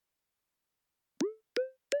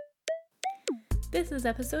This is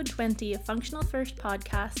episode 20 of Functional First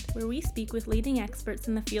podcast, where we speak with leading experts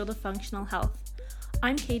in the field of functional health.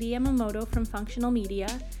 I'm Katie Yamamoto from Functional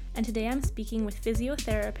Media, and today I'm speaking with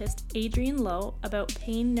physiotherapist Adrian Lowe about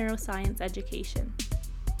pain neuroscience education.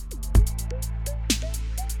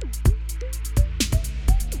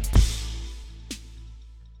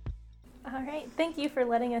 All right, thank you for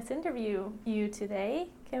letting us interview you today.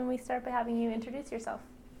 Can we start by having you introduce yourself?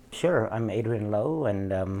 Sure, I'm Adrian Lowe,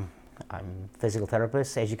 and I'm a physical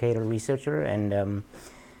therapist, educator, researcher, and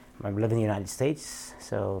I live in the United States,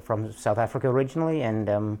 so from South Africa originally, and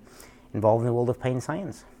involved in the world of pain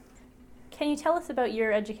science. Can you tell us about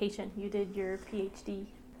your education? You did your PhD.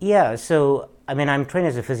 Yeah, so I'm trained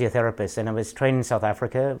as a physiotherapist, and I was trained in South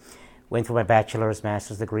Africa, went through my bachelor's,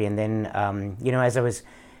 master's degree, and then, as I was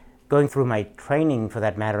going through my training, for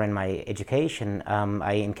that matter, and my education,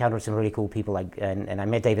 I encountered some really cool people, and I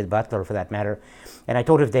met David Butler, for that matter. And I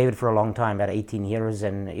taught with David for a long time, about 18 years,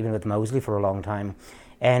 and even with Mosley for a long time.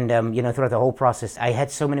 And, throughout the whole process, I had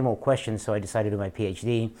so many more questions, so I decided to do my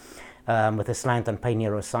PhD with a slant on pain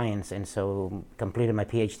neuroscience. And so completed my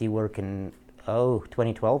PhD work in,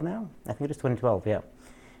 2012 now? I think it was 2012, yeah,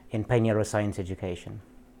 in pain neuroscience education.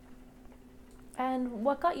 And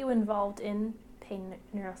what got you involved in pain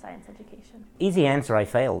neuroscience education? Easy answer, I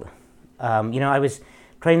failed. I was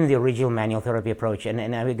trained in the original manual therapy approach, and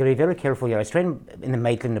I'm going to be very careful here. I was trained in the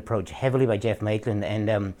Maitland approach, heavily by Jeff Maitland,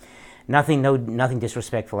 and nothing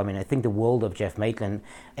disrespectful. I think the world of Jeff Maitland,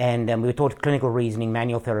 and we were taught clinical reasoning,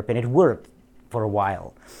 manual therapy, and it worked for a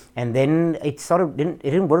while. And then it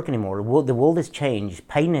didn't work anymore. The world has changed,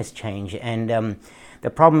 pain has changed, and the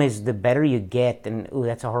problem is the better you get, and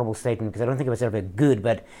that's a horrible statement because I don't think it was ever good,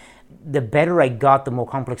 but the better I got, the more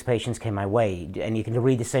complex patients came my way. And you can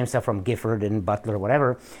read the same stuff from Gifford and Butler or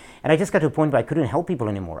whatever. And I just got to a point where I couldn't help people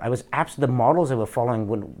anymore. The models I were following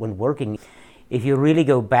weren't working. If you really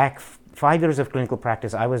go back 5 years of clinical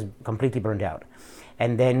practice, I was completely burned out.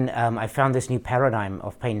 And then I found this new paradigm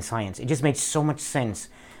of pain science. It just made so much sense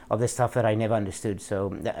of the stuff that I never understood.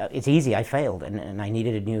 So it's easy, I failed, and I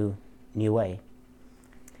needed a new way.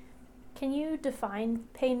 Can you define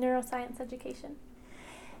pain neuroscience education?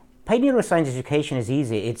 Pain neuroscience education is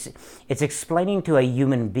easy. It's explaining to a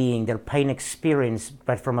human being their pain experience,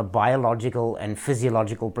 but from a biological and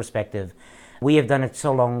physiological perspective. We have done it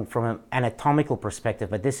so long from an anatomical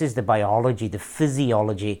perspective, but this is the biology, the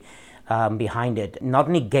physiology behind it, not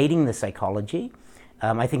negating the psychology.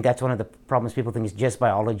 I think that's one of the problems. People think it's just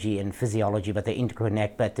biology and physiology, but they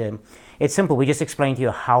interconnect. But it's simple. We just explain to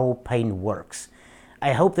you how pain works.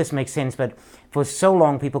 I hope this makes sense, but for so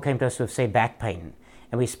long, people came to us with, say, back pain.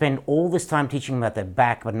 And we spend all this time teaching them about their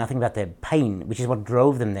back, but nothing about their pain, which is what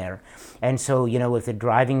drove them there. And so, with the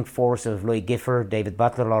driving force of Louis Gifford, David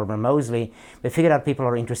Butler, Lorimer Mosley, we figured out people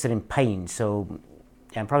are interested in pain. So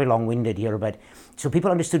I'm probably long-winded here, but so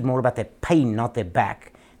people understood more about their pain, not their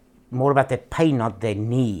back, more about their pain, not their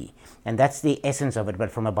knee. And that's the essence of it,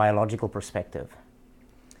 but from a biological perspective.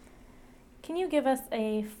 Can you give us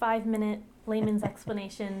a 5-minute layman's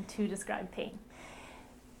explanation to describe pain?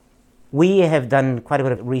 We have done quite a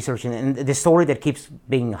bit of research, and the story that keeps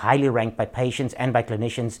being highly ranked by patients and by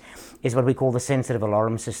clinicians is what we call the sensitive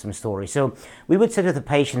alarm system story. So we would say to the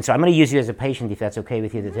patient, so I'm going to use you as a patient if that's okay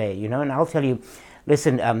with you today, and I'll tell you,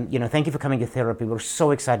 listen, thank you for coming to therapy. We're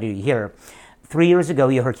so excited you're here. 3 years ago,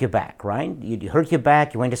 you hurt your back, right? You hurt your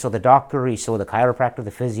back, you went to see the doctor, you saw the chiropractor,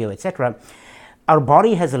 the physio, etc. Our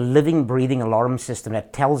body has a living, breathing alarm system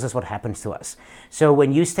that tells us what happens to us. So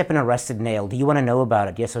when you step in a rusted nail, do you want to know about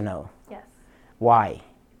it, yes or no? Yes. Why?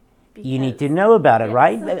 Because you need to know about it, yes.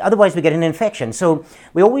 Right? Otherwise we get an infection. So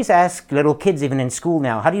we always ask little kids, even in school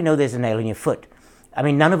now, how do you know there's a nail in your foot?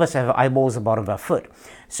 None of us have eyeballs at the bottom of our foot.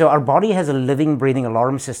 So our body has a living, breathing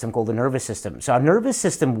alarm system called the nervous system. So our nervous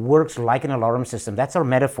system works like an alarm system. That's our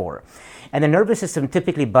metaphor. And the nervous system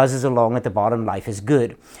typically buzzes along at the bottom, life is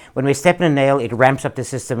good. When we step in a nail, it ramps up the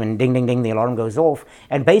system and ding, ding, ding, the alarm goes off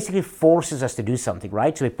and basically forces us to do something,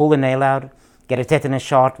 right? So we pull the nail out, get a tetanus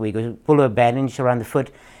shot, we go pull a bandage around the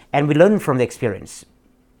foot, and we learn from the experience.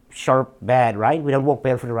 Sharp, bad, right? We don't walk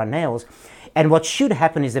barefoot around nails. And what should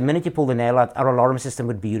happen is the minute you pull the nail out, our alarm system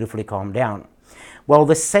would beautifully calm down. Well,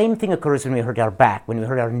 the same thing occurs when we hurt our back, when we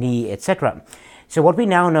hurt our knee, etc. So what we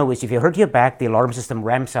now know is if you hurt your back, the alarm system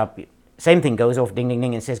ramps up. Same thing goes off, ding, ding,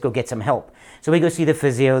 ding, and says, go get some help. So we go see the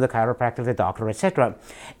physio, the chiropractor, the doctor, etc.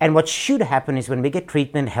 And what should happen is when we get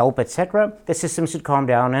treatment, help, etc., the system should calm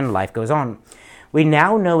down and life goes on. We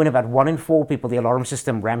now know in about 1 in 4 people the alarm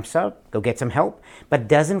system ramps up, go get some help, but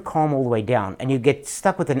doesn't calm all the way down, and you get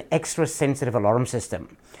stuck with an extra sensitive alarm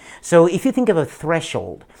system. So if you think of a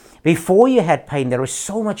threshold, before you had pain, there was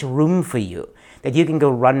so much room for you that you can go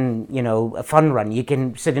run, a fun run. You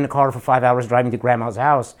can sit in a car for 5 hours driving to grandma's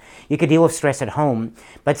house. You can deal with stress at home.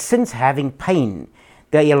 But since having pain,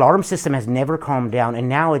 the alarm system has never calmed down, and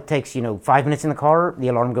now it takes 5 minutes in the car, the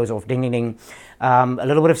alarm goes off, ding ding ding. A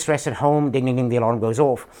little bit of stress at home, ding ding ding, the alarm goes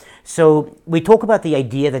off. So we talk about the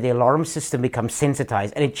idea that the alarm system becomes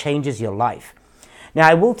sensitized and it changes your life. Now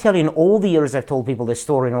I will tell you, in all the years I've told people this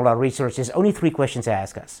story and all our research, there's only 3 questions to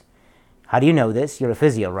ask us. How do you know this? You're a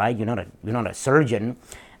physio, right? You're not a surgeon.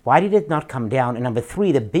 Why did it not come down? And number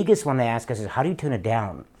 3, the biggest one they ask us is, how do you turn it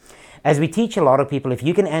down? As we teach a lot of people, if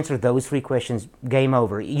you can answer those 3 questions, game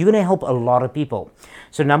over. You're going to help a lot of people.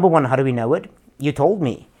 So number 1, how do we know it? You told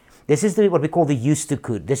me. This is what we call the used to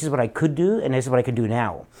could. This is what I could do, and this is what I can do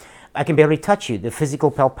now. I can barely touch you. The physical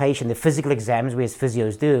palpation, the physical exams we as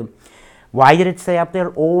physios do. Why did it stay up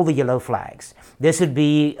there? All the yellow flags. This would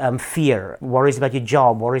be fear, worries about your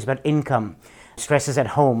job, worries about income, stresses at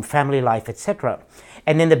home, family life, etc.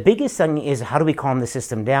 And then the biggest thing is, how do we calm the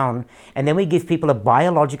system down? And then we give people a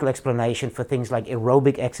biological explanation for things like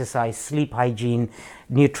aerobic exercise, sleep hygiene,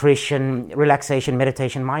 nutrition, relaxation,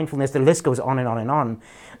 meditation, mindfulness. The list goes on and on and on.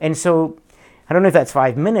 And so, I don't know if that's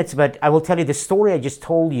 5 minutes, but I will tell you the story I just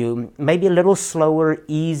told you, maybe a little slower,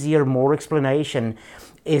 easier, more explanation,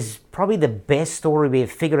 is probably the best story we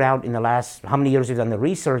have figured out in the last, how many years we've done the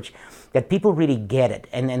research, that people really get it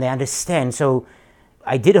and they understand. So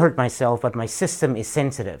I did hurt myself, but my system is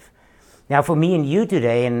sensitive. Now for me and you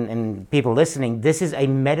today, and people listening, this is a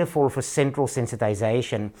metaphor for central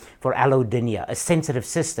sensitization, for allodynia, a sensitive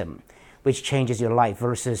system which changes your life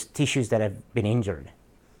versus tissues that have been injured.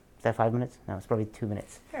 Is that 5 minutes? No, it's probably 2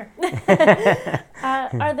 minutes. Sure.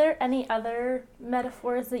 Are there any other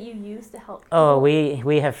metaphors that you use to help people? Oh,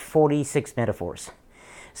 we have 46 metaphors.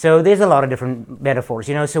 So there's a lot of different metaphors,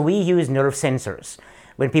 So we use nerve sensors.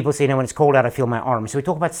 When people say, when it's cold out, I feel my arm. So we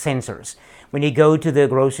talk about sensors. When you go to the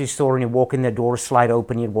grocery store and you walk in, the door slide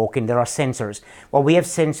open, you walk in, there are sensors. Well, we have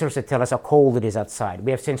sensors that tell us how cold it is outside.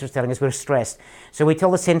 We have sensors telling us we're stressed. So we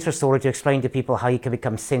tell the sensor story to explain to people how you can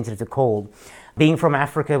become sensitive to cold. Being from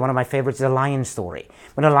Africa, one of my favorites is the lion story.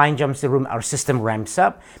 When a lion jumps the room, our system ramps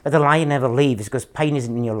up, but the lion never leaves because pain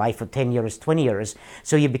isn't in your life for 10 years, 20 years,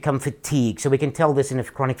 so you become fatigued. So we can tell this in a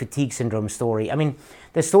chronic fatigue syndrome story. I mean,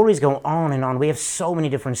 the stories go on and on. We have so many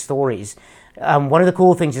different stories. One of the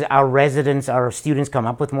cool things is our students come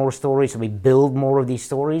up with more stories, so we build more of these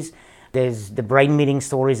stories. There's the brain meeting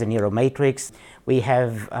stories, the neuromatrix. We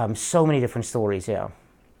have so many different stories, yeah.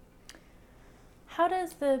 How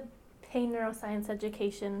does the pain neuroscience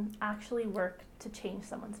education actually work to change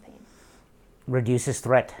someone's pain? Reduces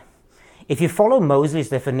threat. If you follow Moseley's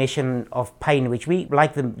definition of pain, which we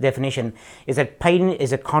like the definition, is that pain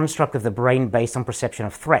is a construct of the brain based on perception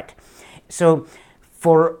of threat. So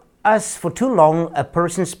for us, for too long, a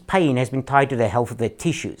person's pain has been tied to the health of their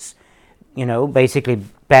tissues. Basically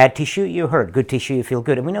bad tissue, you hurt. Good tissue, you feel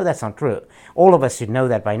good. And we know that's not true. All of us should know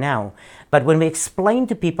that by now. But when we explain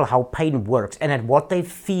to people how pain works and at what they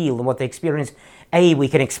feel and what they experience, we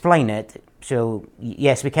can explain it. So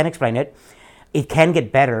yes, we can explain it. It can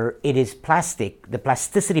get better. It is plastic. The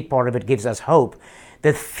plasticity part of it gives us hope.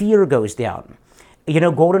 The fear goes down.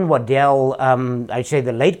 Gordon Waddell, I'd say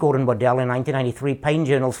the late Gordon Waddell in 1993, Pain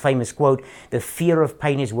Journal's famous quote, "The fear of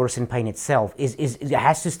pain is worse than pain itself," it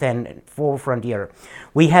has to stand forefront here.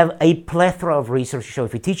 We have a plethora of research to show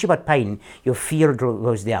if you teach about pain, your fear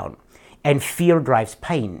goes down. And fear drives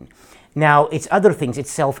pain. Now, it's other things.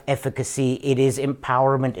 It's self-efficacy. It is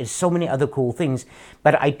empowerment. It's so many other cool things.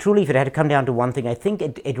 But I truly, if it had to come down to one thing, I think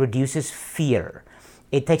it reduces fear.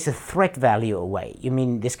 It takes the threat value away. You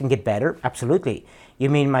mean this can get better? Absolutely. You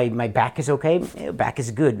mean my back is okay? Yeah, back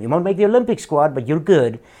is good. You won't make the Olympic squad, but you're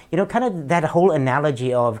good. Kind of that whole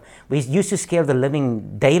analogy of, we used to scare the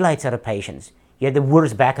living daylights out of patients. You had the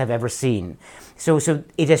worst back I've ever seen. So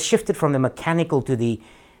it has shifted from the mechanical to the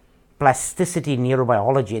plasticity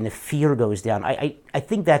neurobiology, and the fear goes down. I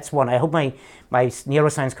think that's one. I hope my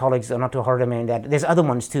neuroscience colleagues are not too hard on me on that. There's other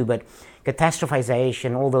ones too, but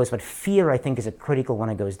catastrophization, all those, but fear I think is a critical one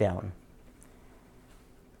that goes down.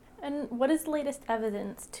 And what is the latest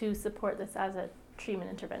evidence to support this as a treatment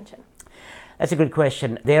intervention? That's a good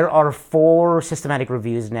question. There are 4 systematic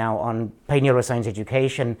reviews now on pain neuroscience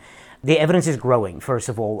education. The evidence is growing, first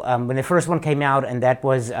of all. When the first one came out, and that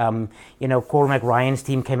was, Cormac Ryan's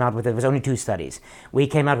team came out with it was only 2 studies. We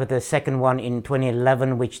came out with the second one in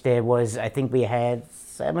 2011, which there was, I think we had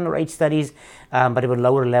 7 or 8 studies, but it were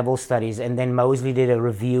lower level studies. And then Moseley did a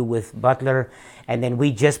review with Butler, and then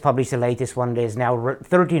we just published the latest one. There's now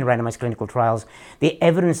 13 randomized clinical trials. The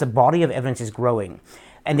evidence, the body of evidence is growing.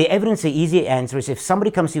 And the evidence, the easy answer is if somebody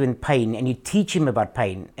comes to you in pain and you teach them about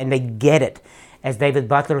pain and they get it, As David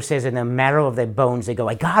Butler says, in the marrow of their bones, they go,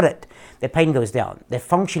 I got it. Their pain goes down, their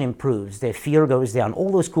function improves, their fear goes down, all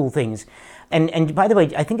those cool things. And by the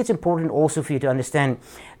way, I think it's important also for you to understand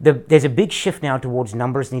there's a big shift now towards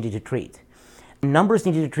numbers needed to treat. Numbers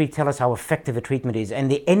needed to treat tell us how effective a treatment is.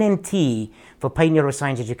 And the NNT for pain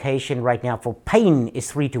neuroscience education right now for pain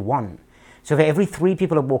is 3 to 1. So for every 3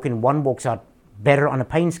 people that walk in, 1 walks out better on a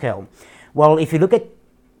pain scale. Well, if you look at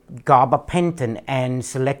gabapentin and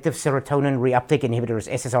selective serotonin reuptake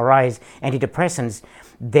inhibitors, SSRIs, antidepressants,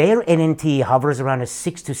 their NNT hovers around a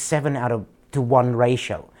 6 to 7 to 1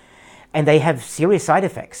 ratio. And they have serious side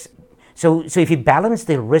effects. So if you balance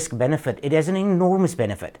the risk-benefit, it has an enormous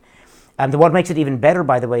benefit. And what makes it even better,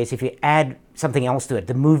 by the way, is if you add something else to it,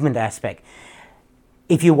 the movement aspect.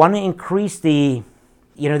 If you want to increase the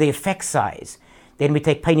effect size, then we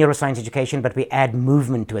take pain neuroscience education, but we add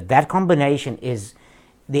movement to it. That combination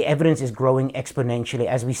the evidence is growing exponentially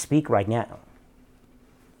as we speak right now.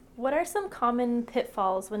 What are some common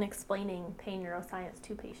pitfalls when explaining pain neuroscience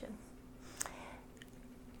to patients?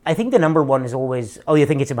 I think the number one is always, oh, you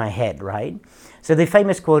think it's in my head, right? So the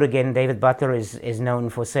famous quote again, David Butler is known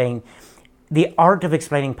for saying, the art of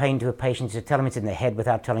explaining pain to a patient is to tell them it's in the head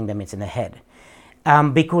without telling them it's in the head.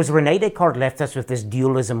 Because René Descartes left us with this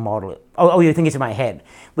dualism model. Oh, you think it's in my head,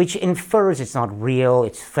 which infers it's not real,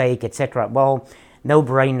 it's fake, etc. Well, no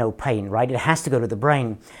brain, no pain, right? It has to go to the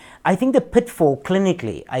brain. I think the pitfall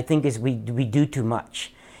clinically, is we do too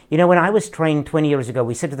much. You know, when I was trained 20 years ago,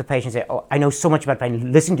 we said to the patient, say, oh, I know so much about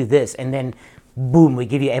pain, listen to this, and then boom, we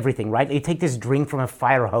give you everything, right? You take this drink from a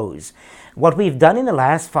fire hose. What we've done in the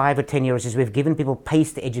last 5 or 10 years is we've given people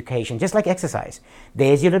paced education, just like exercise.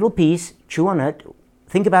 There's your little piece, chew on it,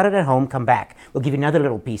 think about it at home, come back. We'll give you another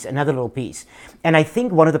little piece, another little piece. And I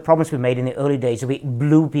think one of the problems we made in the early days is we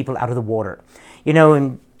blew people out of the water. You know,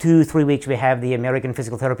 in 2-3 weeks, we have the American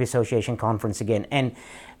Physical Therapy Association conference again. And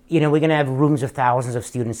you know, we're going to have rooms of thousands of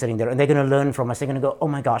students sitting there, and they're going to learn from us. They're going to go, oh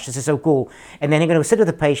my gosh, this is so cool. And then they're going to sit with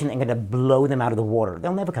the patient and going to blow them out of the water.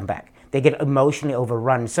 They'll never come back. They get emotionally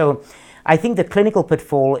overrun. So I think the clinical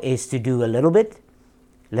pitfall is to do a little bit,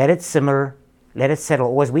 let it simmer, let it settle.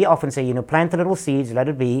 Or as we often say, you know, plant the little seeds, let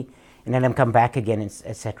it be, and then them come back again,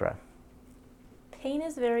 etc. Pain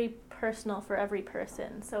is very personal for every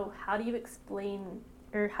person. So how do you explain,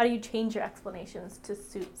 or how do you change your explanations to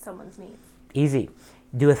suit someone's needs? Easy.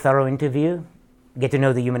 Do a thorough interview, get to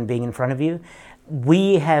know the human being in front of you.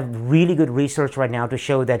 We have really good research right now to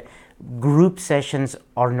show that group sessions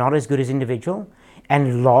are not as good as individual,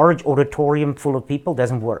 and large auditorium full of people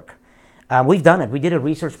doesn't work. We've done it. We did a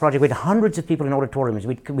research project with hundreds of people in auditoriums.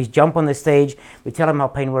 We jump on the stage, we tell them how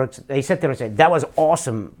pain works. They sit there and say, that was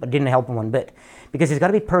awesome, but didn't help them one bit. Because it's got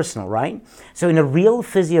to be personal, right? So in a real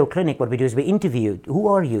physio clinic, what we do is we interview, who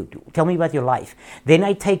are you? Tell me about your life. Then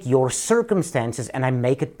I take your circumstances and I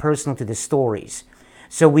make it personal to the stories.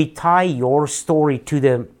 So we tie your story to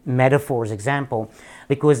the metaphors example,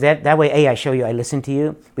 because that way, I show you, I listen to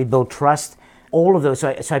you, we build trust, all of those. So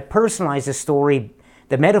I personalize the story,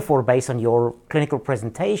 the metaphor based on your clinical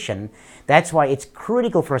presentation. That's why it's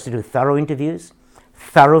critical for us to do thorough interviews,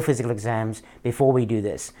 thorough physical exams before we do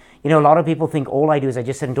this. You know, a lot of people think all I do is I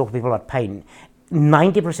just sit and talk to people about pain.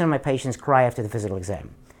 90% of my patients cry after the physical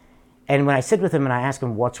exam. And when I sit with them and I ask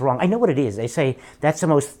them what's wrong, I know what it is. They say, that's the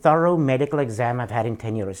most thorough medical exam I've had in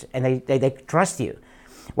 10 years. And they trust you.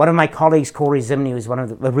 One of my colleagues, Corey Zimney, who's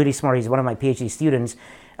really smart, he's one of my PhD students,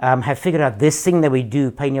 have figured out this thing that we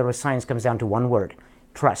do, pain neuroscience, comes down to one word: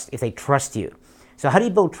 trust. If they trust you. So how do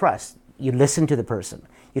you build trust? You listen to the person.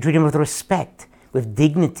 You treat them with respect, with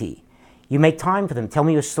dignity. You make time for them. Tell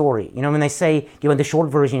me your story. You know, when they say, do you want the short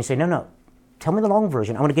version? You say, no, tell me the long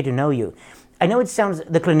version. I want to get to know you. I know it sounds,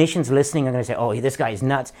 the clinicians listening are going to say, oh, this guy is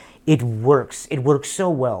nuts. It works. It works so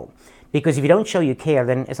well. Because if you don't show you care,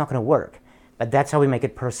 then it's not going to work. But that's how we make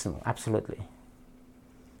it personal. Absolutely.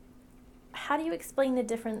 How do you explain the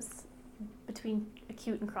difference between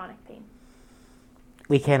acute and chronic pain?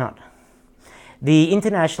 We cannot. The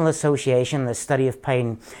International Association, the study of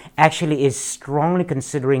pain, actually is strongly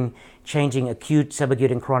considering changing acute,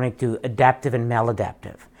 subacute, and chronic to adaptive and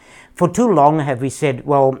maladaptive. For too long have we said,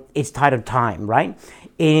 well, it's tied of time, right?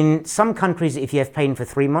 In some countries, if you have pain for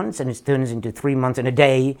 3 months and it turns into 3 months and a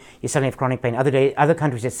day, you suddenly have chronic pain. Other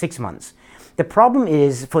countries, it's 6 months. The problem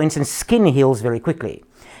is, for instance, skin heals very quickly.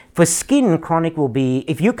 For skin, chronic will be,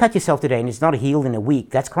 if you cut yourself today and it's not healed in a week,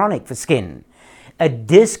 that's chronic for skin. A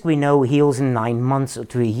disc we know heals in 9 months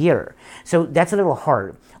to a year. So that's a little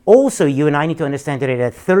hard. Also, you and I need to understand today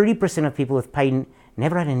that 30% of people with pain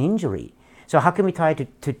never had an injury. So how can we tie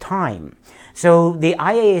it to time? So the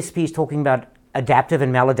IASP is talking about adaptive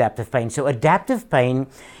and maladaptive pain. So adaptive pain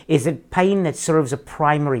is a pain that serves a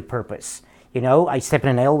primary purpose. I step in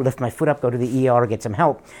a nail, lift my foot up, go to the ER, get some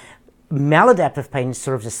help. Maladaptive pain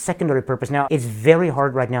serves a secondary purpose. Now, it's very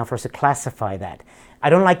hard right now for us to classify that. I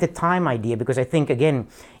don't like the time idea because I think, again,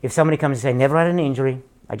 if somebody comes and says, never had an injury,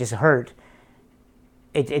 I just hurt,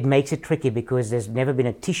 it makes it tricky because there's never been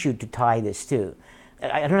a tissue to tie this to.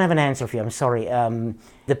 I don't have an answer for you, I'm sorry.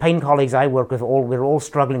 The pain colleagues I work with, we're all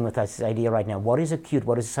struggling with this idea right now. What is acute,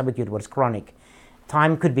 what is subacute, what is chronic?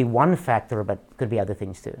 Time could be one factor, but could be other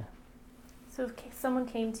things too. So if someone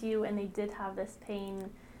came to you and they did have this pain,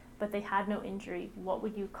 but they had no injury, what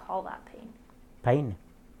would you call that pain? Pain.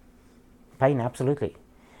 Pain, absolutely.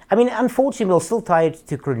 I mean, unfortunately, we'll still tie it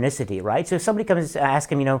to chronicity, right? So if somebody comes and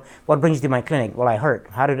asks him, what brings you to my clinic? Well, I hurt.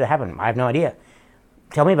 How did it happen? I have no idea.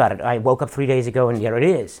 Tell me about it. I woke up 3 days ago and here it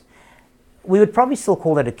is. We would probably still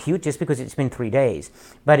call that acute just because it's been 3 days.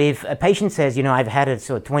 But if a patient says, I've had it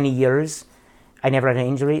 20 years, I never had an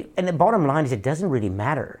injury, and the bottom line is it doesn't really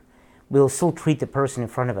matter. We'll still treat the person in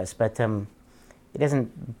front of us, but it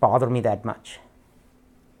doesn't bother me that much.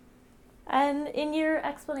 And in your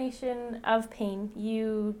explanation of pain,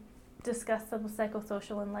 you discussed some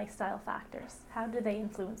psychosocial and lifestyle factors. How do they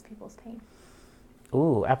influence people's pain?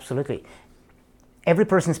 Oh, absolutely. Every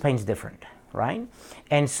person's pain is different, right?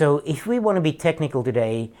 And so if we want to be technical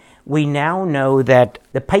today, we now know that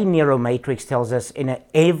the pain neuromatrix tells us in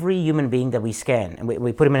every human being that we scan, and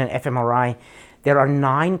we put them in an fMRI, there are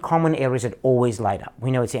 9 common areas that always light up. We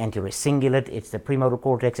know it's the anterior cingulate, it's the premotor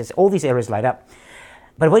cortex, it's all these areas light up.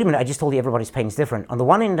 But wait a minute, I just told you everybody's pain is different. On the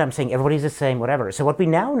one end, I'm saying everybody's the same, whatever. So what we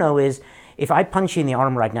now know is, if I punch you in the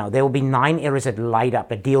arm right now, there will be 9 areas that light up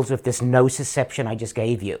that deals with this nociception I just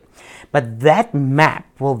gave you. But that map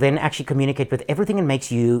will then actually communicate with everything that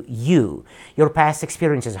makes you, you. Your past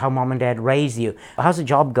experiences, how mom and dad raised you, how's the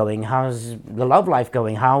job going, how's the love life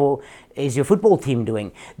going, how is your football team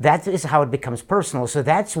doing? That is how it becomes personal. So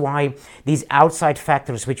that's why these outside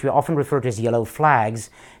factors, which we often refer to as yellow flags,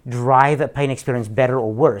 drive a pain experience better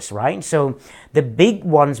or worse, right? So the big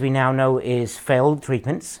ones we now know is failed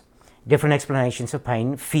treatments, different explanations of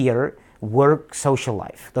pain, fear, work, social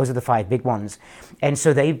life. Those are the 5 big ones. And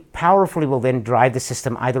so they powerfully will then drive the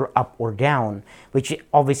system either up or down, which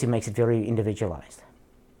obviously makes it very individualized.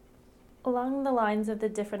 Along the lines of the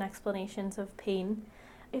different explanations of pain,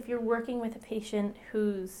 if you're working with a patient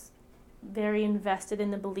who's very invested in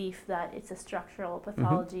the belief that it's a structural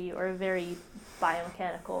pathology or a very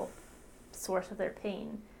biomechanical source of their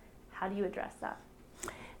pain, how do you address that?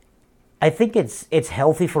 I think it's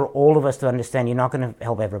healthy for all of us to understand you're not going to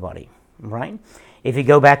help everybody, right? If you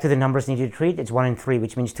go back to the numbers needed to treat, it's 1 in 3,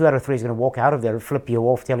 which means 2 out of 3 is going to walk out of there, flip you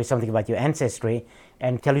off, tell you something about your ancestry,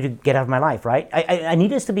 and tell you to get out of my life, right? I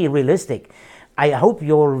need us to be realistic. I hope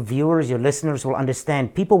your viewers, your listeners will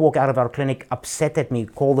understand. People walk out of our clinic upset at me,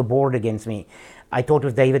 call the board against me. I talked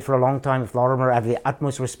with David for a long time, with Lorimer. I have the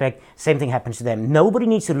utmost respect. Same thing happens to them. Nobody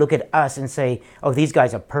needs to look at us and say, oh, these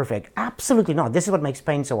guys are perfect. Absolutely not. This is what makes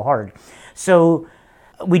pain so hard. So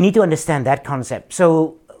we need to understand that concept.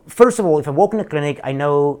 So first of all, if I walk in a clinic, I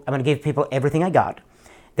know I'm going to give people everything I got.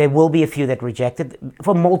 There will be a few that reject it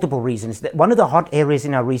for multiple reasons. One of the hot areas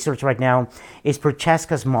in our research right now is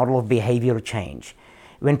Prochaska's model of behavior change.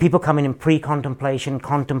 When people come in pre-contemplation,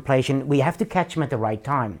 contemplation, we have to catch them at the right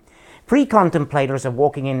time. Pre-contemplators are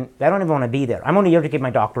walking in, they don't even want to be there. I'm only here to keep my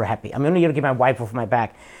doctor happy. I'm only here to get my wife off my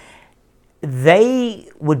back. They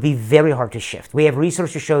would be very hard to shift. We have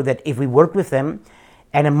research to show that if we work with them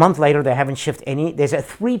and a month later they haven't shifted any, there's a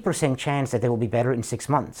 3% chance that they will be better in 6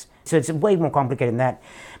 months. So it's way more complicated than that.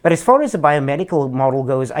 But as far as the biomedical model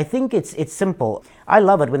goes, I think it's simple. I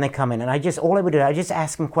love it when they come in, and I just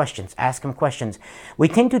ask them questions. We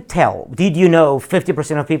tend to tell. Did you know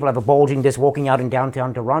 50% of people have a bulging disc walking out in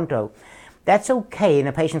downtown Toronto? That's okay. And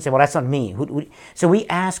the patient said, well, that's not me. So we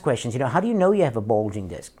ask questions, how do you know you have a bulging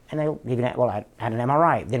disc? And they'll give you, well, I had an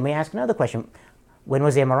MRI. Then we ask another question. When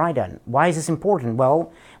was the MRI done? Why is this important?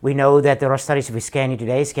 Well, we know that there are studies, if we scan you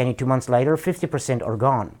today, scan you 2 months later, 50% are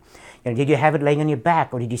gone. Did you have it laying on your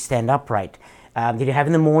back, or did you stand upright? Did you have it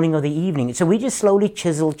in the morning or the evening? So we just slowly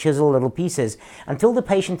chisel little pieces until the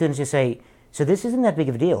patient turns to say, so this isn't that big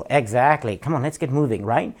of a deal. Exactly. Come on, let's get moving,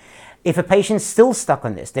 right? If a patient's still stuck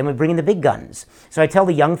on this, then we bring in the big guns. So I tell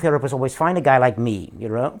the young therapists always, find a guy like me,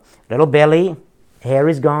 little belly, hair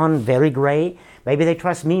is gone, very gray. Maybe they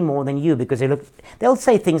trust me more than you because they'll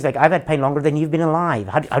say things like, I've had pain longer than you've been alive.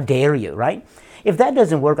 How dare you, right? If that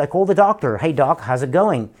doesn't work, I call the doctor. Hey, doc, how's it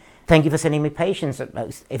going? Thank you for sending me patients.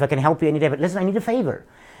 If I can help you any day, but listen, I need a favor.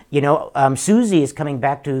 Susie is coming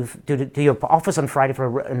back to your office on Friday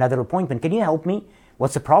for another appointment. Can you help me?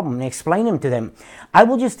 what's the problem, and explain them to them. I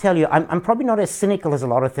will just tell you, I'm probably not as cynical as a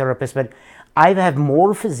lot of therapists, but I have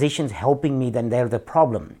more physicians helping me than they're the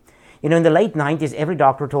problem. You know, in the late 90s, every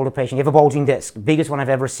doctor told a patient, you have a bulging disc, biggest one I've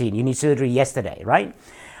ever seen, you need surgery yesterday, right?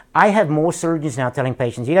 I have more surgeons now telling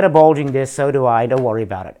patients, you got a bulging disc, so do I, don't worry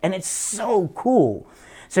about it. And it's so cool.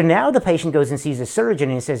 So now the patient goes and sees a surgeon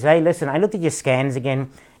and he says, hey, listen, I looked at your scans again,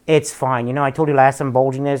 it's fine. You know, I told you last time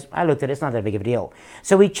bulging this, I looked at it, it's not that big of a deal.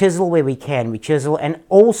 So we chisel where we can, we chisel and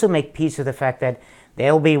also make peace with the fact that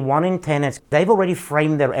there'll be 1 in 10. They've already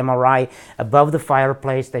framed their MRI above the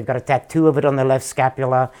fireplace. They've got a tattoo of it on their left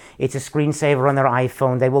scapula. It's a screensaver on their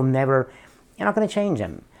iPhone. They will never, you're not going to change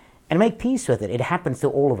them. And make peace with it. It happens to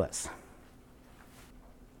all of us.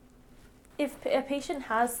 If a patient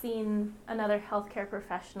has seen another healthcare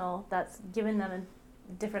professional that's given them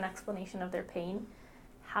a different explanation of their pain,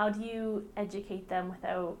 how do you educate them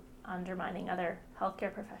without undermining other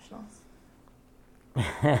healthcare professionals?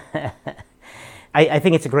 I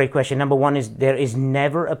think it's a great question. Number one is there is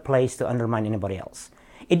never a place to undermine anybody else.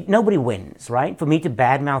 Nobody wins, right? For me to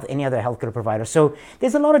badmouth any other healthcare provider. So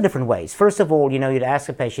there's a lot of different ways. First of all, you'd ask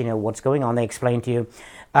a patient, what's going on. They explain to you.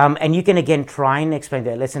 And you can, again, try and explain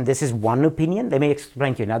to them, listen, this is one opinion. They may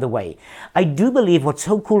explain to you another way. I do believe what's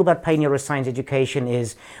so cool about pain neuroscience education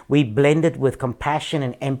is we blend it with compassion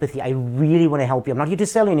and empathy. I really want to help you. I'm not here to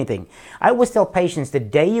sell anything. I always tell patients, the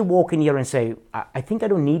day you walk in here and say, I think I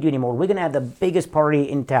don't need you anymore, we're going to have the biggest party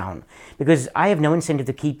in town because I have no incentive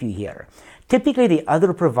to keep you here. Typically, the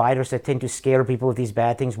other providers that tend to scare people with these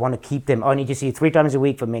bad things want to keep them. Oh, I need to see you 3 times a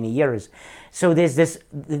week for many years. So there's this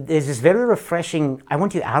very refreshing, I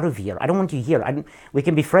want you out of here. I don't want you here. We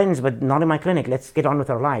can be friends, but not in my clinic. Let's get on with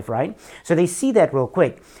our life, right? So they see that real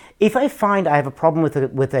quick. If I find I have a problem with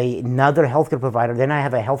another healthcare provider, then I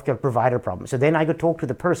have a healthcare provider problem. So then I go talk to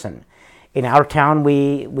the person. In our town,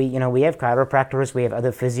 we have chiropractors, we have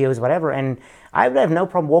other physios, whatever, and I would have no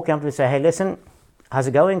problem walking up to them and say, hey, listen, how's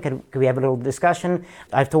it going? Can we have a little discussion?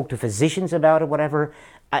 I've talked to physicians about it, whatever.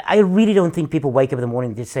 I really don't think people wake up in the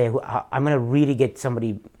morning to say, I'm going to really get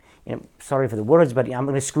somebody, sorry for the words, but I'm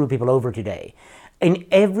going to screw people over today. And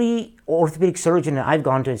every orthopedic surgeon that I've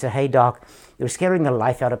gone to and said, hey, doc, you're scaring the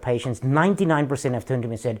life out of patients. 99% have turned to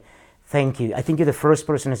me and said, thank you. I think you're the first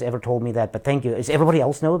person that's ever told me that, but thank you. Does everybody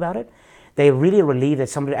else know about it? They really relieved that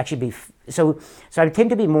somebody actually be... So I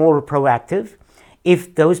tend to be more proactive.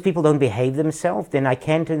 If those people don't behave themselves, then I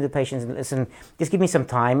can turn to the patients and listen, just give me some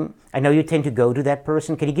time. I know you tend to go to that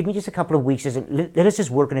person. Can you give me just a couple of weeks? Let us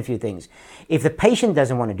just work on a few things. If the patient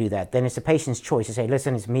doesn't want to do that, then it's the patient's choice to say,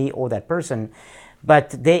 listen, it's me or that person.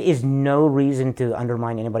 But there is no reason to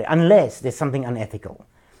undermine anybody unless there's something unethical.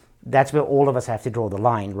 That's where all of us have to draw the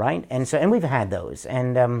line, right? And we've had those.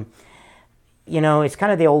 And, it's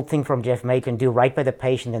kind of the old thing from Jeff Maitland, do right by the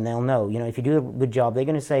patient and they'll know. If you do a good job, they're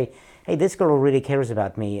going to say, hey, this girl really cares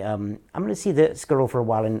about me. I'm going to see this girl for a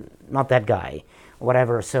while and not that guy, or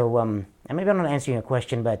whatever. So, and maybe I'm not answering your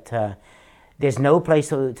question, but there's no place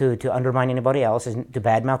to undermine anybody else, to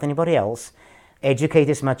badmouth anybody else. Educate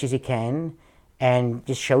as much as you can and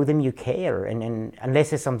just show them you care. And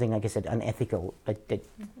unless it's something, like I said, unethical, that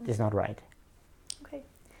is not right. Okay.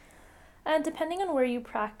 And depending on where you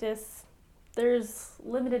practice, there's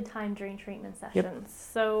limited time during treatment sessions. Yep.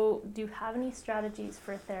 So do you have any strategies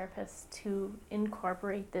for therapists to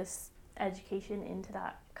incorporate this education into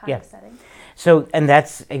that kind of setting? So, and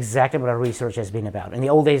that's exactly what our research has been about. In the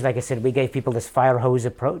old days, like I said, we gave people this fire hose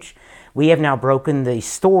approach. We have now broken the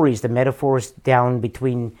stories, the metaphors, down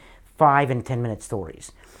between 5 and 10 minute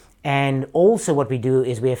stories. And also what we do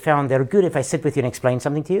is we have found they're good if I sit with you and explain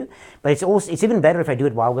something to you, but it's even better if I do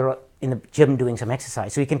it while we're in the gym doing some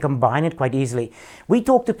exercise, so you can combine it quite easily. We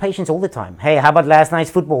talk to patients all the time. Hey, how about last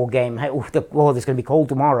night's football game? Hey, it's going to be cold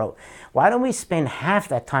tomorrow. Why don't we spend half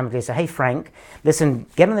that time and say, hey, Frank, listen,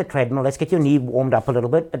 get on the treadmill, let's get your knee warmed up a little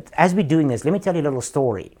bit. But as we're doing this, let me tell you a little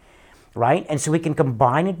story. Right? And so we can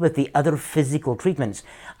combine it with the other physical treatments.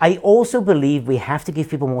 I also believe we have to give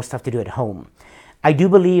people more stuff to do at home. I do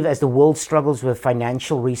believe as the world struggles with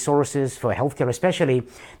financial resources for healthcare especially,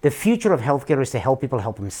 the future of healthcare is to help people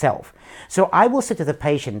help themselves. So I will say to the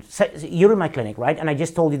patient, you're in my clinic, right? And I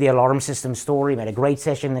just told you the alarm system story, we had a great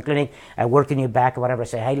session in the clinic, I worked in your back or whatever. I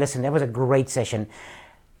say, hey, listen, that was a great session.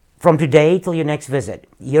 From today till your next visit,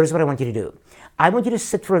 here's what I want you to do. I want you to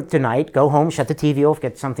sit for tonight, go home, shut the TV off,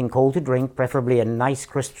 get something cold to drink, preferably a nice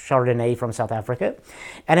crisp Chardonnay from South Africa.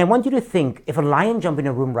 And I want you to think, if a lion jumped in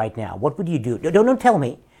a room right now, what would you do? Don't tell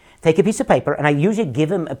me. Take a piece of paper, and I usually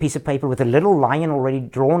give him a piece of paper with a little lion already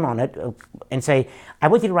drawn on it, and say, I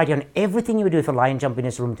want you to write down everything you would do if a lion jumped in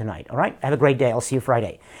this room tonight, all right? Have a great day, I'll see you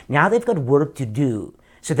Friday. Now they've got work to do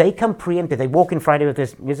So they come preempted. They walk in Friday with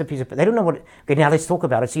this, here's a piece of, they don't know what, okay, now let's talk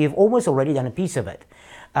about it. So you've almost already done a piece of it.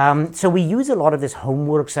 So we use a lot of this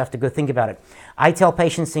homework stuff to go think about it. I tell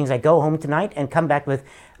patients things, I go home tonight and come back with,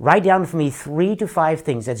 write down for me 3 to 5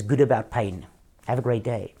 things that's good about pain. Have a great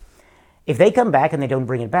day. If they come back and they don't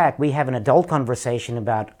bring it back, we have an adult conversation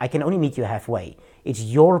about, I can only meet you halfway. It's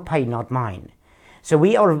your pain, not mine. So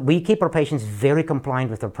we keep our patients very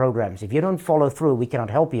compliant with their programs. If you don't follow through, we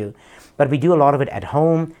cannot help you. But we do a lot of it at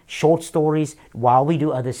home, short stories, while we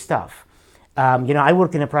do other stuff. I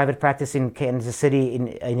worked in a private practice in Kansas City in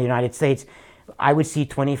the United States. I would see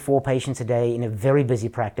 24 patients a day in a very busy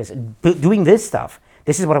practice doing this stuff.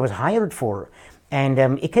 This is what I was hired for. And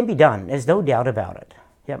it can be done. There's no doubt about it.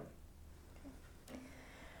 Yep.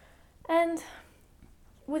 And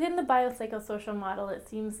within the biopsychosocial model, it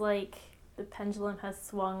seems like the pendulum has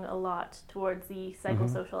swung a lot towards the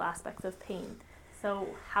psychosocial aspects of pain. So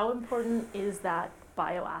how important is that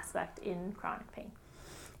bio aspect in chronic pain?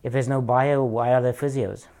 If there's no bio, why are there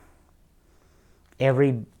physios?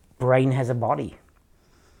 Every brain has a body.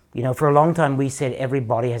 For a long time we said every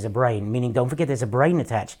body has a brain, meaning don't forget there's a brain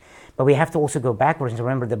attached. But we have to also go backwards and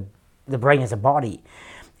remember the brain has a body.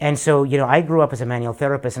 And so, I grew up as a manual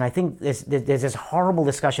therapist, and I think there's this horrible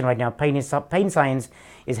discussion right now. Pain science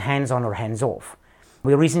is hands-on or hands-off.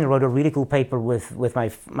 We recently wrote a really cool paper with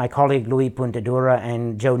my colleague Louis Puntadura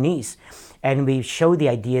and Joe Neese, and we showed the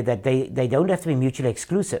idea that they don't have to be mutually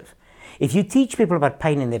exclusive. If you teach people about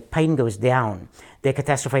pain and their pain goes down, their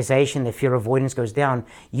catastrophization, their fear avoidance goes down,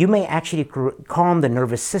 you may actually calm the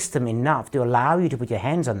nervous system enough to allow you to put your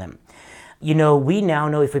hands on them. We now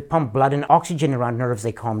know if we pump blood and oxygen around nerves,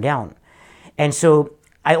 they calm down. And so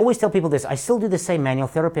I always tell people this, I still do the same manual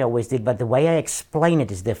therapy I always did, but the way I explain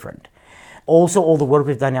it is different. Also, all the work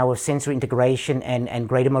we've done now with sensory integration and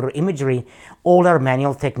greater motor imagery, all our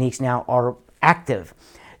manual techniques now are active.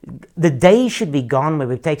 The day should be gone where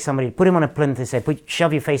we take somebody, put him on a plinth and say,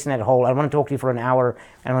 shove your face in that hole, I want to talk to you for an hour,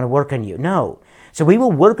 and I want to work on you. No. So we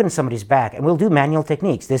will work on somebody's back, and we'll do manual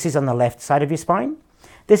techniques. This is on the left side of your spine.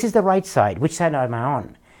 This is the right side. Which side am I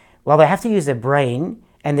on? Well, they have to use their brain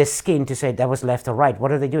and their skin to say that was left or right.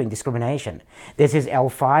 What are they doing? Discrimination. This is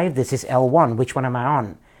L5, this is L1. Which one am I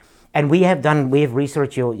on? And we have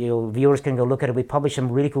research, your viewers can go look at it. We published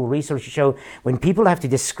some really cool research to show when people have to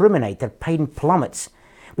discriminate, their pain plummets.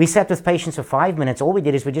 We sat with patients for 5 minutes. All we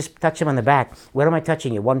did is we just touch them on the back. Where am I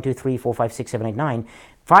touching you? 1, 2, 3, 4, 5, 6, 7, 8, 9.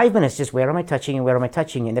 5 minutes, just where am I touching you? Where am I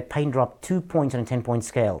touching you? And the pain dropped 2 points on a 10-point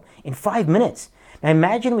scale in 5 minutes. Now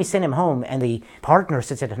imagine we send him home and the partner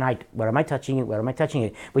sits at night, where am I touching you? Where am I touching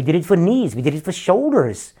you? We did it for knees, we did it for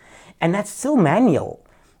shoulders. And that's still manual.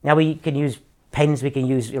 Now we can use pens, we can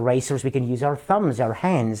use erasers, we can use our thumbs, our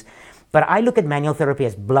hands. But I look at manual therapy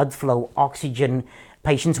as blood flow, oxygen.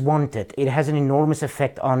 Patients want it. It has an enormous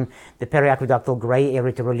effect on the periaqueductal gray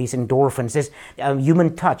area to release endorphins. There's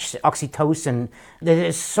human touch, oxytocin.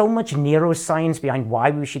 There's so much neuroscience behind why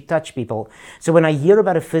we should touch people. So when I hear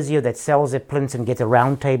about a physio that sells a plinth and gets a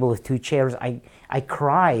round table with 2 chairs, I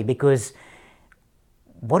cry, because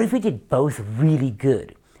what if we did both really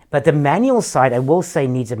good? But the manual side, I will say,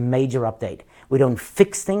 needs a major update. We don't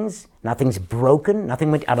fix things. Nothing's broken. Nothing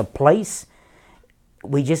went out of place.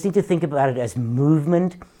 We just need to think about it as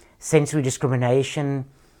movement, sensory discrimination,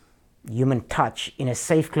 human touch in a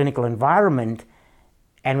safe clinical environment,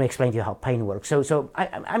 and we explain to you how pain works. So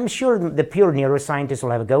I'm sure the pure neuroscientists will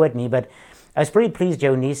have a go at me, but I was pretty pleased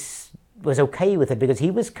Joe Neese was okay with it, because he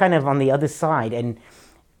was kind of on the other side, and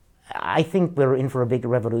I think we're in for a big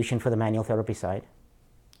revolution for the manual therapy side.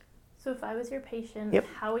 So if I was your patient, Yep.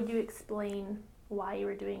 How would you explain why you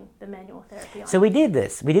were doing the manual therapy on So we did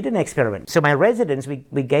this. We did an experiment. So my residents,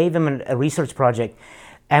 we gave them a research project,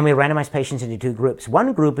 and we randomized patients into 2 groups.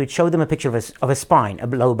 One group, we'd show them a picture of a spine, a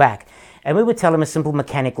low back, and we would tell them a simple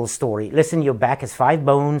mechanical story. Listen, your back has 5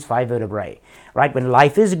 bones, 5 vertebrae, right? When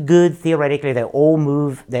life is good, theoretically, they all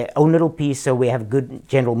move their own little piece, so we have good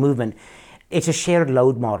general movement. It's a shared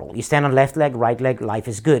load model. You stand on left leg, right leg, life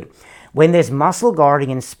is good. When there's muscle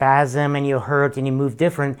guarding and spasm and you're hurt and you move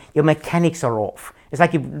different, your mechanics are off. It's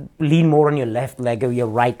like you lean more on your left leg or your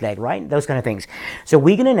right leg, right? Those kind of things. So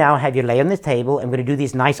we're going to now have you lay on this table, and we're going to do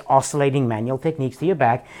these nice oscillating manual techniques to your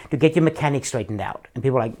back to get your mechanics straightened out. And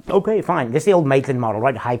people are like, okay, fine. This is the old Maitland model,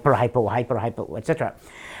 right? Hyper, hypo, hyper, hypo, etc.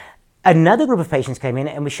 Another group of patients came in,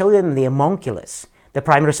 and we showed them the homunculus, the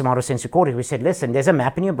primary somatosensory cortex. We said, listen, there's a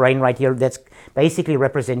map in your brain right here that's basically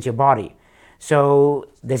represents your body. So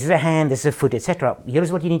this is a hand, this is a foot, etc.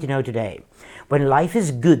 Here's what you need to know today. When life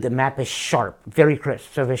is good, the map is sharp, very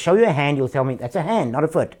crisp. So if I show you a hand, you'll tell me that's a hand, not a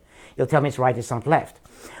foot. You'll tell me it's right, it's not left.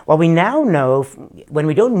 Well, we now know when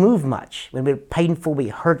we don't move much, when we're painful, we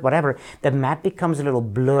hurt, whatever, the map becomes a little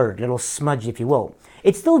blurred, a little smudged, if you will.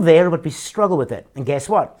 It's still there, but we struggle with it. And guess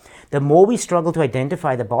what? The more we struggle to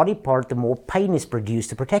identify the body part, the more pain is produced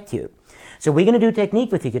to protect you. So we're going to do a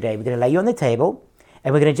technique with you today. We're going to lay you on the table,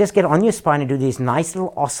 and we're going to just get on your spine and do these nice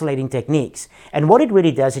little oscillating techniques. And what it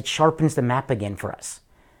really does, it sharpens the map again for us.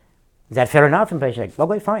 Is that fair enough? And patient's like,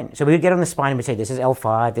 okay, fine. So we would get on the spine and we say, this is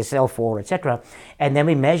L5, this is L4, etc. And then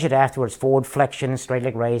we measured afterwards forward flexion, straight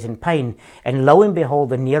leg raise, and pain. And lo and behold,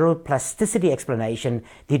 the neuroplasticity explanation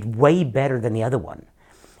did way better than the other one.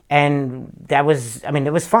 And that was,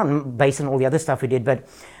 it was fun based on all the other stuff we did. But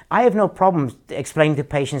I have no problem explaining to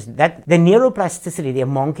patients that the neuroplasticity, the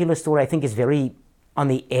homuncular story, I think is very on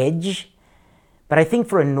the edge. But I think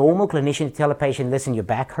for a normal clinician to tell a patient, listen, your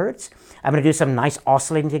back hurts, I'm going to do some nice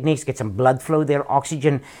oscillating techniques, get some blood flow there,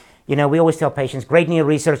 oxygen. We always tell patients, great new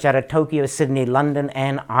research out of Tokyo, Sydney, London,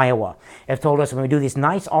 and Iowa have told us when we do these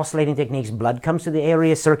nice oscillating techniques, blood comes to the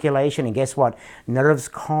area, circulation, and guess what? Nerves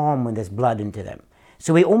calm when there's blood into them.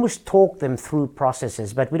 So we almost talk them through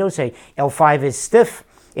processes, but we don't say L5 is stiff.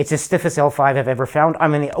 It's as stiff as L5 I've ever found.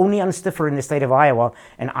 I'm the only unstiffer in the state of Iowa,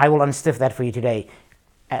 and I will unstiff that for you today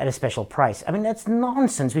at a special price. That's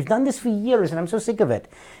nonsense. We've done this for years, and I'm so sick of it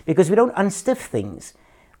because we don't unstiff things.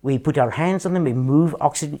 We put our hands on them, we move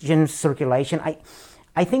oxygen circulation.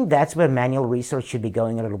 I think that's where manual research should be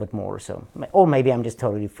going a little bit more. So, or maybe I'm just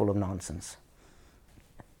totally full of nonsense.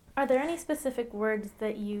 Are there any specific words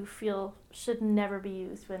that you feel should never be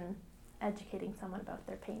used when educating someone about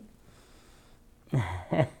their pain?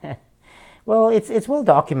 Well, it's well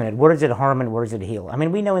documented. Words that harm and words that heal.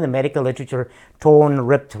 We know in the medical literature, torn,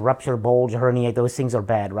 ripped, rupture, bulge, herniate, those things are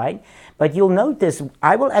bad, right? But you'll note this,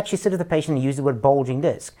 I will actually sit with the patient and use the word bulging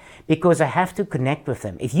disc because I have to connect with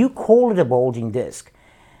them. If you call it a bulging disc,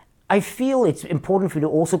 I feel it's important for you to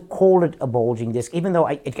also call it a bulging disc, even though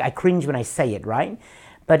I cringe when I say it, right?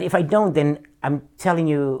 But if I don't, then I'm telling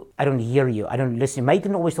you, I don't hear you, I don't listen.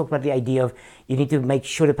 Maitland always talks about the idea of you need to make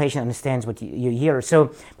sure the patient understands what you hear.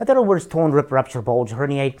 So, but there are words, torn, rip, rupture, bulge,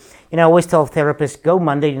 herniate. I always tell therapists, go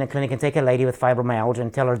Monday in the clinic and take a lady with fibromyalgia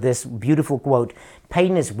and tell her this beautiful quote,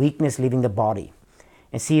 pain is weakness leaving the body.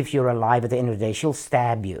 And see if you're alive at the end of the day. She'll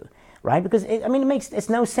stab you, right? Because, it's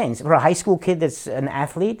no sense. For a high school kid that's an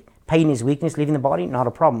athlete, pain is weakness leaving the body, not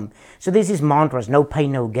a problem. So there's these mantras, no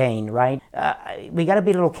pain, no gain, right? We got to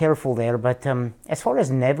be a little careful there, but as far as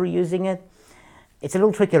never using it, it's a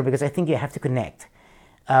little trickier because I think you have to connect.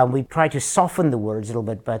 We try to soften the words a little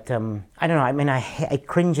bit, but I don't know, I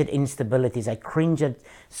cringe at instabilities, I cringe at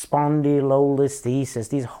spondylolisthesis,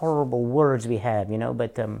 these horrible words we have,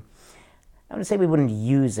 but I would say we wouldn't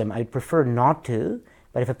use them. I'd prefer not to.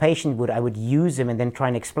 But if a patient would, I would use them and then try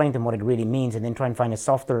and explain to them what it really means and then try and find a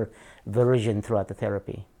softer version throughout the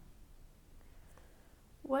therapy.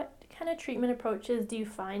 What kind of treatment approaches do you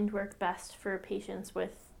find work best for patients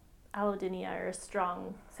with allodynia or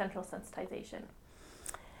strong central sensitization?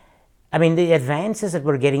 The advances that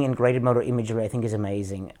we're getting in graded motor imagery, I think, is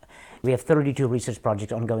amazing. We have 32 research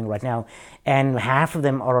projects ongoing right now, and half of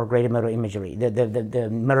them are graded motor imagery. The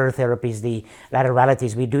mirror therapies, the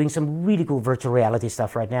lateralities, we're doing some really cool virtual reality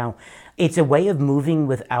stuff right now. It's a way of moving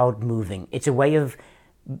without moving. It's a way of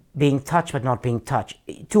being touched but not being touched.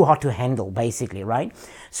 Too hot to handle, basically, right?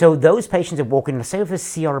 So those patients that walk in, let's say with a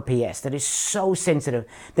CRPS, that is so sensitive,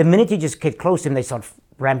 the minute you just get close to them, they start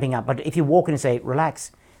ramping up. But if you walk in and say,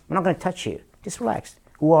 relax, we're not going to touch you, just relax.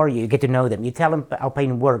 Who are you? You get to know them. You tell them how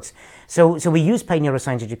pain works. So we use pain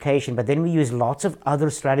neuroscience education, but then we use lots of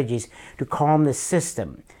other strategies to calm the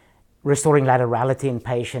system, restoring laterality in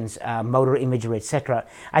patients, motor imagery, etc.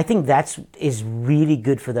 I think that is really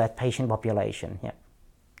good for that patient population. Yeah.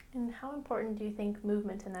 And how important do you think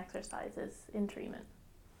movement and exercise is in treatment?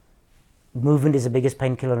 Movement is the biggest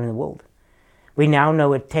painkiller in the world. We now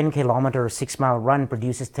know a 10-kilometer, 6-mile run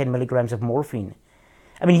produces 10 milligrams of morphine.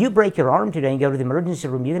 You break your arm today and go to the emergency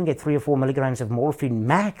room, you're going to get 3 or 4 milligrams of morphine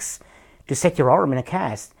max to set your arm in a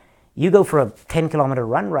cast. You go for a 10-kilometer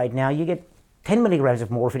run right now, you get 10 milligrams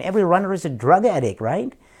of morphine. Every runner is a drug addict,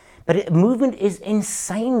 right? But movement is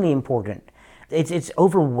insanely important. It's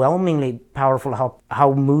overwhelmingly powerful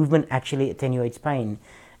how movement actually attenuates pain.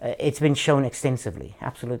 It's been shown extensively,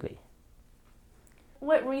 absolutely.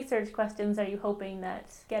 What research questions are you hoping that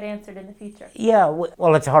get answered in the future? Yeah,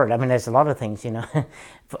 well, it's hard. There's a lot of things,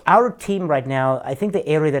 For our team right now, I think the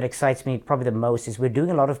area that excites me probably the most is we're doing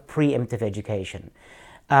a lot of preemptive education.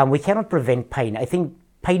 We cannot prevent pain. I think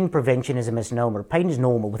pain prevention is a misnomer. Pain is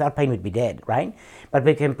normal. Without pain, we'd be dead, right? But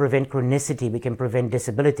we can prevent chronicity. We can prevent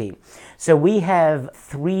disability. So we have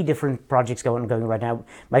 3 different projects going right now.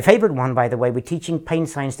 My favorite one, by the way, we're teaching pain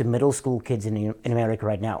science to middle school kids in America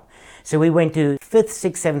right now. So we went to 5th,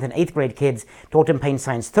 6th, 7th, and 8th grade kids, taught them pain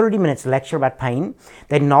science, 30 minutes lecture about pain.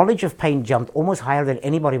 Their knowledge of pain jumped almost higher than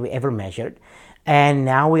anybody we ever measured. And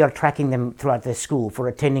now we are tracking them throughout their school for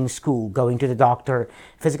attending school, going to the doctor,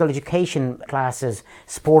 physical education classes,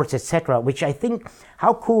 sports, etc. Which I think,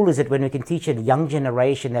 how cool is it when we can teach a young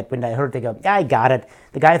generation that when they heard, they go, yeah, I got it.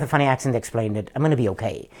 The guy with the funny accent explained it. I'm going to be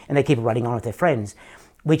okay. And they keep running on with their friends.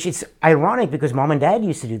 Which is ironic because mom and dad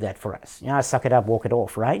used to do that for us. Suck it up, walk it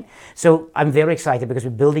off, right? So I'm very excited because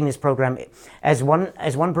we're building this program. As one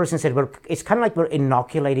person said, it's kind of like we're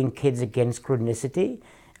inoculating kids against chronicity.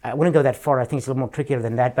 I wouldn't go that far. I think it's a little more trickier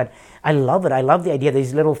than that, but I love it. I love the idea.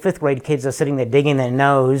 These little 5th grade kids are sitting there digging their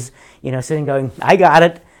nose, sitting going, I got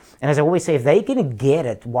it. And as I always say, if they can get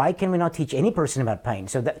it, why can we not teach any person about pain?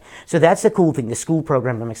 So that's the cool thing, the school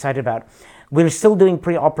program I'm excited about. We're still doing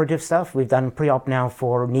pre-operative stuff. We've done pre-op now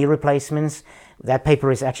for knee replacements. That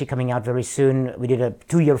paper is actually coming out very soon. We did a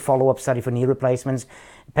 2-year follow-up study for knee replacements.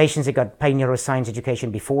 Patients that got pain neuroscience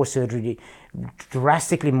education before surgery,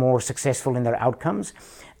 drastically more successful in their outcomes.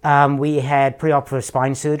 We had pre-op for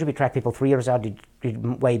spine surgery. We tracked people 3 years out,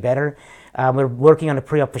 did way better. We're working on a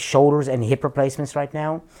pre-op for shoulders and hip replacements right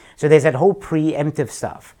now. So there's that whole preemptive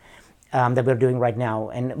stuff that we're doing right now.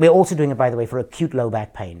 And we're also doing it, by the way, for acute low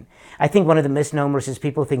back pain. I think one of the misnomers is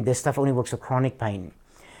people think this stuff only works for chronic pain.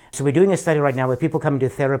 So we're doing a study right now where people come into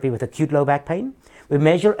therapy with acute low back pain. We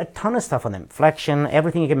measure a ton of stuff on them, flexion,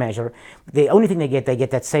 everything you can measure. The only thing they get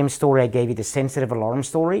that same story I gave you, the sensitive alarm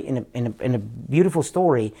story, in a beautiful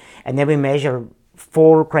story. And then we measure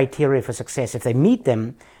 4 criteria for success. If they meet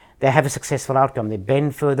them, they have a successful outcome. They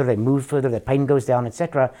bend further, they move further, their pain goes down,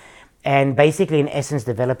 etc. And basically, in essence,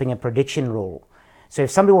 developing a prediction rule. So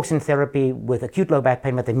if somebody walks in therapy with acute low back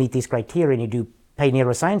pain, but they meet these criteria and you do pain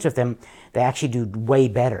neuroscience with them, they actually do way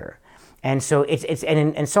better. And so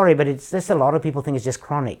sorry, but it's just a lot of people think it's just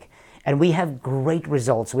chronic. And we have great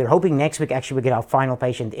results. We're hoping next week actually we get our final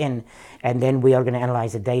patient in, and then we are going to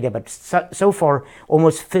analyze the data. But so far,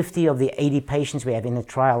 almost 50 of the 80 patients we have in the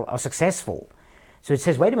trial are successful. So it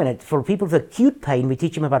says, wait a minute, for people with acute pain, we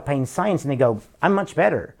teach them about pain science, and they go, I'm much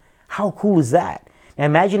better. How cool is that? Now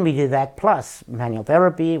imagine we do that plus manual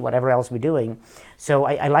therapy, whatever else we're doing. So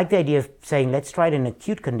I like the idea of saying, let's try it in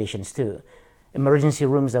acute conditions too. Emergency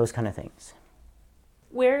rooms, those kind of things.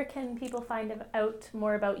 Where can people find out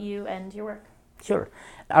more about you and your work? Sure.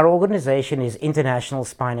 Our organization is International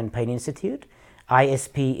Spine and Pain Institute.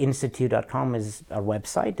 ISPinstitute.com is our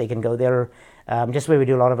website. They can go there, just where we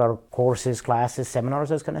do a lot of our courses, classes, seminars,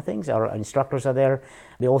 those kind of things. Our instructors are there.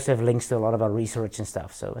 We also have links to a lot of our research and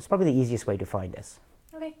stuff. So it's probably the easiest way to find us.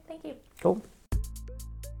 Okay, thank you. Cool.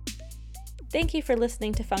 Thank you for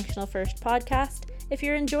listening to Functional First Podcast. If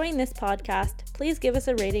you're enjoying this podcast, please give us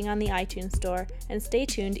a rating on the iTunes Store and stay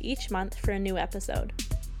tuned each month for a new episode.